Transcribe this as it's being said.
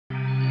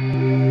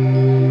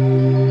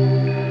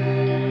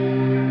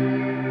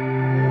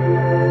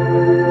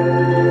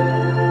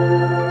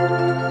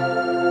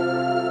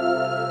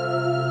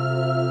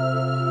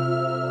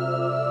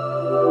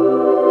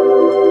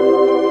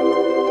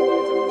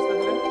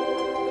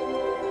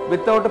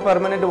Without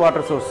permanent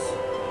water source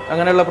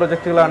അങ്ങനെയുള്ള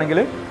പ്രൊജക്റ്റുകളാണെങ്കിൽ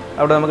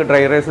അവിടെ നമുക്ക്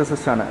ഡ്രൈ റൈസർ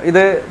സിസ്റ്റമാണ്.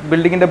 ഇത്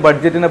ബിൽഡിങ്ങിൻ്റെ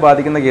ബഡ്ജറ്റിനെ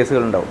ബാധിക്കുന്ന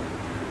കേസുകളുണ്ടാവും.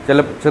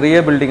 ചെറിയ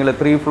ബിൽഡിങ്ങിൽ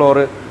 3 ഫ്ലോർ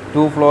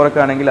 2 ഫ്ലോറൊക്കെ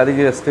ആണെങ്കിൽ അത്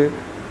ജസ്റ്റ്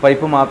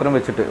പൈപ്പ് മാത്രം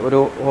വെച്ചിട്ട് ഒരു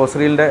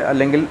ഹോസ്റീലിൻ്റെ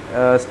അല്ലെങ്കിൽ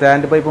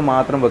സ്റ്റാൻഡ് പൈപ്പ്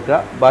മാത്രം വെക്കുക.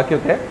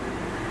 ബാക്കിയൊക്കെ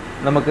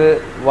നമുക്ക്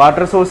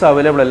വാട്ടർ സോഴ്സ്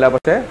അവൈലബിൾ അല്ല,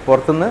 പക്ഷേ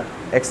പുറത്തുനിന്ന്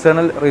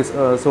എക്സ്റ്റേണൽ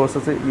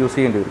സോഴ്സസ് യൂസ്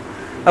ചെയ്യേണ്ടി വരും.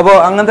 അപ്പോൾ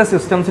അങ്ങനത്തെ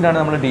സിസ്റ്റംസിനാണ്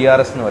നമ്മൾ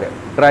DRS എന്ന് പറയാം,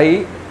 ഡ്രൈ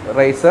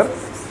റൈസർ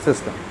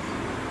സിസ്റ്റം.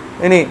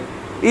 ഇനി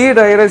ഈ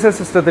ഡ്രൈ റൈസർ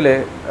സിസ്റ്റത്തിൽ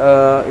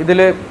ഇതിൽ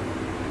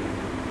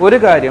ഒരു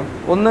കാര്യം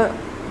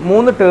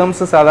 3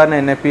 ടേംസ് സാധാരണ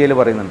NFPAയിൽ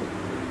പറയുന്നുണ്ട്.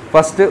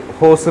 ഫസ്റ്റ്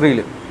ഹോസ് റീൽ,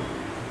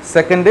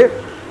 സെക്കൻഡ്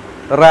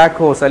റാക്ക്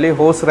ഹോസ് അല്ലെങ്കിൽ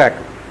ഹോസ്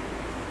റാക്ക്,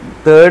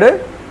 തേർഡ്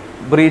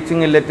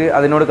ബ്രീച്ചിങ് ഇല്ലറ്റ്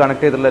അതിനോട്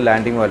കണക്ട് ചെയ്തിട്ടുള്ള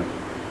ലാൻഡിങ് വാൽവ്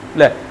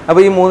അല്ലേ.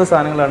 അപ്പോൾ ഈ 3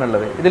 സാധനങ്ങളാണ്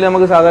ഉള്ളത്. ഇതിൽ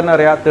നമുക്ക് സാധാരണ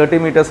അറിയാം 30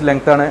 മീറ്റേഴ്സ്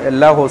ലെങ്ത്താണ്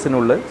എല്ലാ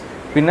ഹോസിനുള്ളത്,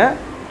 പിന്നെ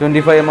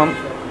 25 mm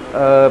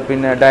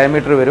പിന്നെ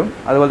ഡയമീറ്റർ വരും,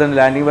 അതുപോലെ തന്നെ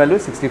ലാൻഡിങ് വാൽവ്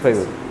 65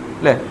 വരും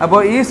അല്ലേ. അപ്പോൾ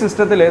ഈ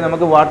സിസ്റ്റത്തിൽ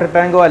നമുക്ക് വാട്ടർ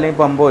ടാങ്കോ അല്ലെങ്കിൽ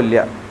പമ്പോ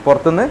ഇല്ല,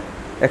 പുറത്തുനിന്ന്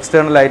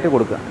എക്സ്റ്റേണലായിട്ട്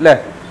കൊടുക്കുക അല്ലേ.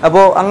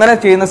 അപ്പോൾ അങ്ങനെ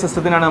ചെയ്യുന്ന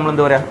സിസ്റ്റത്തിനാണ് നമ്മൾ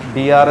എന്താ പറയുക,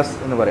 DRS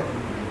എന്ന് പറയാം.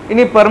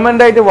 ഇനി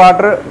പെർമനൻ്റ് ആയിട്ട്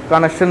വാട്ടർ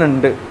കണക്ഷൻ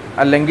ഉണ്ട്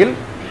അല്ലെങ്കിൽ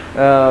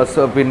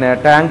പിന്നെ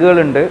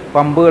ടാങ്കുകളുണ്ട്,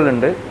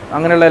 പമ്പുകളുണ്ട്,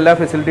 അങ്ങനെയുള്ള എല്ലാ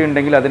ഫെസിലിറ്റി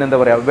ഉണ്ടെങ്കിൽ അതിനെന്താ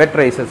പറയുക, wet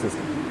riser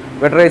system.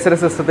 Wet riser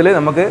സിസ്റ്റത്തിൽ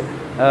നമുക്ക്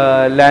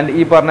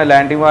ഈ പറഞ്ഞ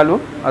ലാൻഡിങ്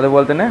വാൽവും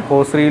അതുപോലെ തന്നെ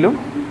ഹോസ് റീലും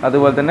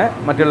അതുപോലെ തന്നെ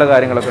മറ്റുള്ള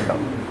കാര്യങ്ങളൊക്കെ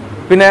ഉണ്ടാവും.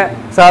 പിന്നെ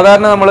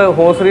സാധാരണ നമ്മൾ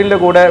ഹോസ് റീലിൻ്റെ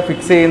കൂടെ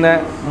ഫിക്സ് ചെയ്യുന്ന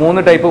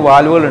 3 ടൈപ്പ്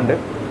വാൽവുകളുണ്ട്.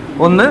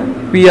 ഒന്ന്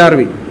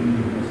PRV,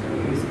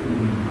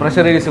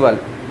 പ്രഷർ റിലീസ്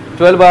വാൽവ്.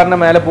 12 ബാറിൻ്റെ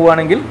മേലെ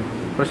പോവുകയാണെങ്കിൽ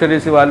പ്രഷർ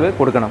റിലീസ് വാൽവ്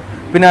കൊടുക്കണം.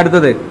 പിന്നെ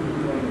അടുത്തത്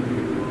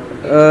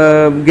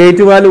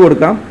ഗേറ്റ് വാൽവ്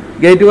കൊടുക്കാം.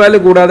 ഗേറ്റ്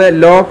വാൽവ് കൂടാതെ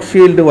ലോക്ക്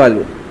ഷീൽഡ്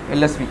വാൽവ്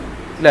LSV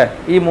അല്ലേ,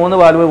 ഈ 3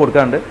 വാൽവ്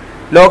കൊടുക്കാറുണ്ട്.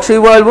 ലോക്ക്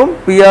ഷീൽഡ് വാൽവും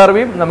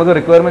PRVയും നമുക്ക്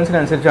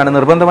റിക്വയർമെൻറ്റ്സിനനുസരിച്ചാണ്.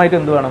 നിർബന്ധമായിട്ട്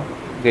എന്ത് വേണം,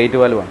 ഗേറ്റ്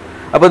വാൽവ് വേണം.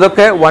 അപ്പോൾ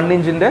ഇതൊക്കെ 1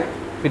 ഇഞ്ചിൻ്റെ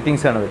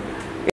ഫിറ്റിങ്സ് ആണ്.